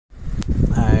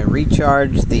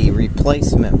recharged the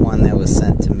replacement one that was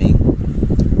sent to me.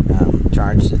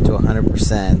 Charged it to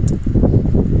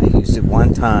 100%. I used it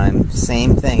one time.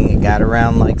 Same thing. It got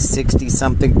around like 60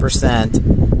 something percent.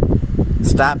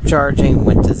 Stopped charging,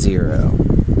 went to 0.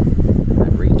 I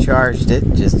recharged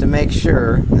it just to make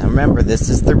sure. Now remember, this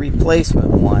is the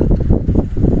replacement one.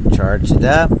 Charged it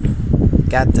up.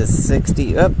 Got to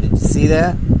 60. Oh, did you see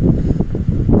that?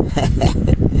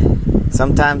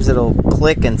 Sometimes it'll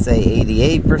click and say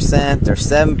 88% or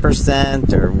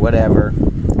 7% or whatever,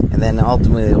 and then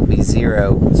ultimately it'll be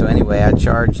 0. So anyway, I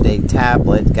charged a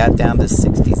tablet, got down to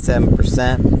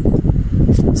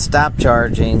 67%, stopped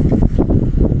charging.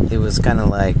 It was kind of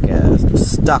like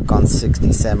stuck on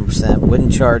 67%,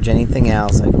 wouldn't charge anything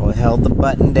else. I held the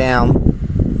button down,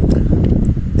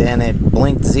 then it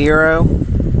blinked 0,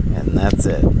 and that's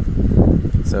it.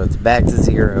 So it's back to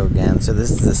 0 again. So this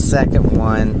is the second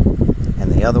one. And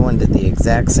the other one did the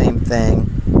exact same thing.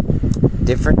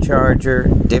 Different charger,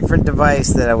 different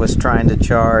device that I was trying to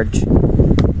charge.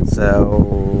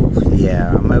 So,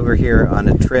 yeah, I'm over here on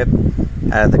a trip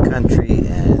out of the country,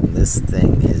 and this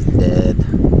thing is dead,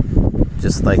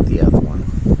 just like the other one.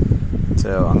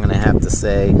 So I'm going to have to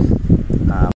say